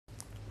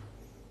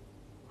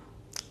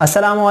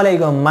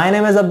अस्सलामुअलैकुम, my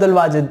name is Abdul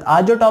Wajid.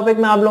 आज जो टॉपिक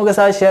मैं आप लोगों के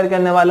साथ शेयर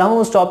करने वाला हूं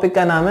उस टॉपिक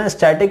का नाम है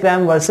static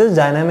RAM versus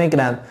dynamic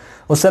RAM.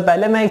 उससे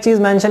पहले मैं एक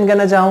चीज़ मेंशन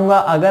करना चाहूँगा,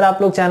 अगर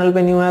आप लोग चैनल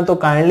पे न्यू हैं तो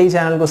काइंडली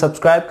चैनल को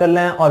सब्सक्राइब कर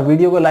लें और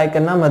वीडियो को लाइक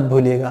करना मत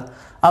भूलिएगा।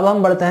 अब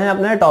हम बढ़ते हैं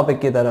अपने टॉपिक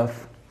की तरफ।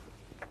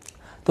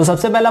 तो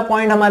सबसे पहला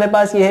पॉइंट हमारे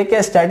पास ये है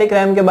कि स्टैटिक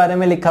रैम के बारे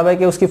में लिखा हुआ है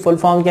कि उसकी फुल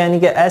फॉर्म क्या है,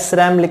 यानी कि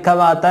SRAM लिखा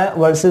हुआ आता है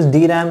वर्सेस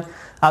DRAM।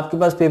 आपके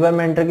पास पेपर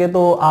में एंटर के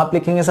तो आप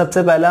लिखेंगे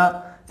सबसे पहला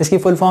इसकी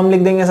फुल फॉर्म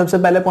लिख देंगे सबसे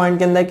पहले पॉइंट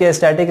के अंदर कि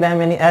स्टैटिक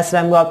रैम यानी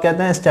SRAM को आप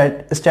कहते हैं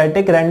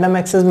स्टैटिक रैंडम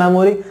एक्सेस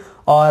मेमोरी,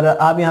 और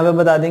आप यहाँ पे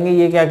बता देंगे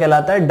ये क्या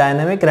कहलाता है,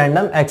 डायनेमिक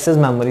रैंडम एक्सेस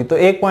मेमोरी। तो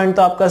एक पॉइंट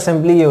तो आपका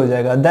सिंपली ये हो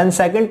जाएगा। देन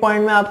सेकंड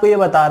पॉइंट में आपको ये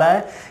बता रहा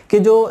है कि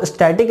जो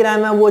स्टैटिक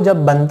रैम है वो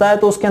जब बनता है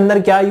तो उसके अंदर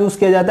क्या यूज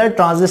किया जाता है,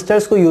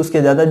 ट्रांजिस्टर्स को यूज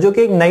किया जाता है, जो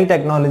कि एक नई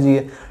टेक्नोलॉजी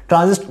है।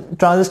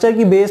 ट्रांजिस्टर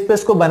की बेस पे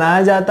इसको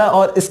बनाया जाता है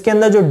और इसके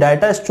अंदर जो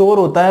डाटा स्टोर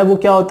होता है वो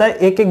क्या होता है,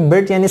 एक एक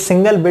बिट यानी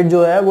सिंगल बिट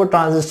जो है वो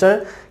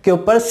ट्रांजिस्टर के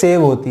ऊपर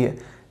सेव होती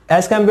है।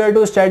 As compare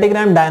to static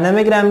RAM,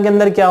 dynamic RAM के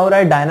अंदर क्या हो रहा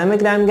है,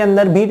 डायनामिक रैम के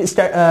अंदर भी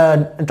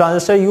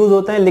ट्रांजिस्टर यूज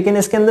होते हैं, लेकिन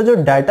इसके अंदर जो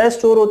डाटा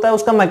स्टोर होता है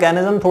उसका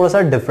मैकेनिज्म थोड़ा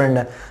सा डिफरेंट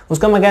है।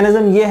 उसका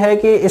मैकेनिज्म ये है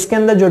कि इसके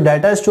अंदर जो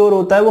डाटा स्टोर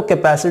होता है वो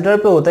कैपेसिटर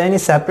पे होता है, यानी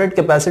सेपरेट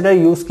कैपेसिटर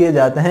यूज किए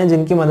जाते हैं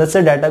जिनकी मदद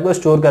से डाटा को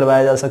स्टोर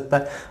करवाया जा सकता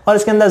है और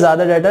इसके अंदर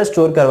ज्यादा डाटा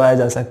स्टोर करवाया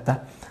जा सकता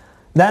है।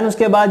 देन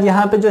उसके बाद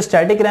यहाँ पे जो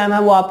स्टैटिक रैम है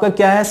वो आपका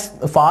क्या है,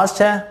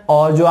 फास्ट है,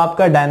 और जो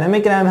आपका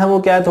डायनामिक रैम है वो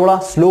क्या है, थोड़ा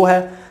स्लो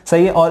है।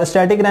 सही है। और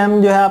स्टैटिक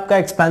रैम जो है आपका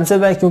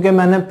एक्सपेंसिव है, क्योंकि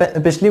मैंने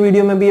पिछली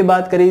वीडियो में भी ये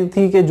बात करी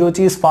थी कि जो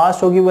चीज़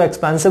फास्ट होगी वो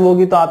एक्सपेंसिव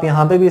होगी। तो आप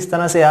यहाँ पे भी इस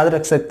तरह से याद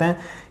रख सकते हैं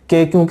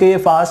कि क्योंकि ये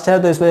फास्ट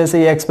है तो इस वजह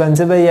से ये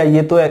एक्सपेंसिव है,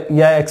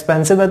 या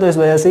एक्सपेंसिव है तो इस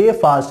वजह से ये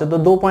फास्ट है। तो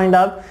दो पॉइंट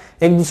आप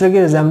एक दूसरे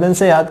के रिजेम्बलेंस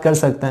से याद कर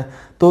सकते हैं।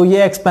 तो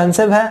ये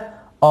एक्सपेंसिव है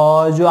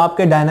और जो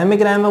आपके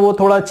डायनामिक रैम है वो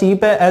थोड़ा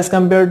चीप है as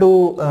compare to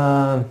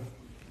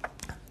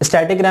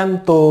static RAM.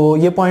 तो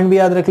ये पॉइंट भी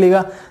याद रख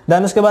लीजिएगा।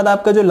 देन उसके बाद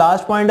आपका जो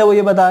लास्ट पॉइंट है वो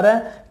ये बता रहा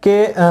है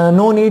कि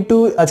नो नीड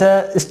टू,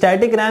 अच्छा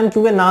स्टैटिक रैम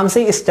क्योंकि नाम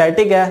से ही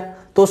स्टैटिक है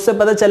तो उससे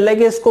पता चल रहा है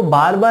कि इसको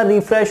बार बार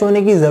रिफ्रेश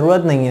होने की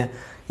जरूरत नहीं है।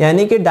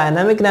 यानी कि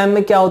डायनामिक रैम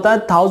में क्या होता है,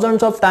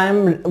 थाउजेंड्स ऑफ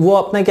टाइम वो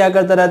अपने क्या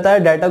करता रहता है,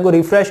 डाटा को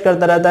रिफ्रेश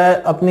करता रहता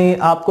है, अपनी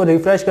आप को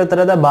रिफ्रेश करता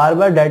रहता है बार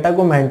बार डाटा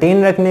को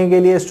मेंटेन रखने के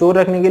लिए, स्टोर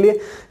रखने के लिए।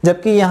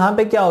 जबकि यहाँ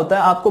पे क्या होता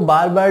है, आपको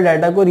बार बार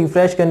डाटा को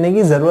रिफ्रेश करने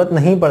की जरूरत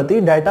नहीं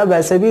पड़ती, डाटा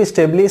वैसे भी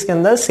स्टेबली इसके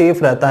अंदर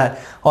सेफ रहता है।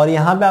 और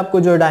यहाँ पे आपको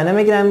जो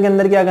डायनामिक रैम के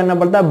अंदर क्या करना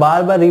पड़ता है,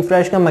 बार बार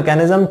रिफ्रेश का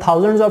mechanism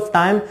thousands of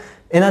time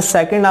in a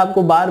second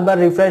आपको बार बार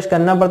रिफ्रेश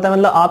करना पड़ता है।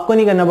 मतलब आपको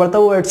नहीं करना पड़ता,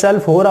 वो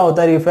इटसेल्फ हो रहा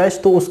होता है रिफ्रेश।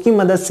 तो उसकी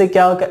मदद से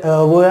क्या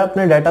वो है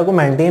अपने डाटा को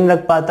मेंटेन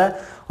रख पाता है,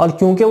 और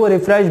क्योंकि वो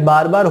रिफ्रेश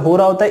बार बार हो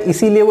रहा होता है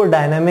इसीलिए वो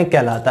डायनामिक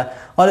कहलाता है।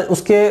 और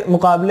उसके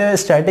मुकाबले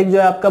स्टैटिक जो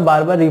है आपका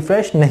बार बार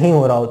रिफ्रेश नहीं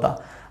हो रहा होता।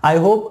 आई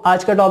होप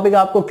आज का टॉपिक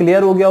आपको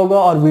क्लियर हो गया होगा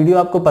और वीडियो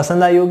आपको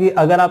पसंद आई होगी।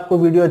 अगर आपको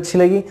वीडियो अच्छी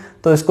लगी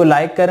तो इसको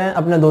लाइक करें,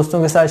 अपने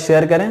दोस्तों के साथ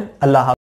शेयर करें। अल्लाह हाफ़िज़।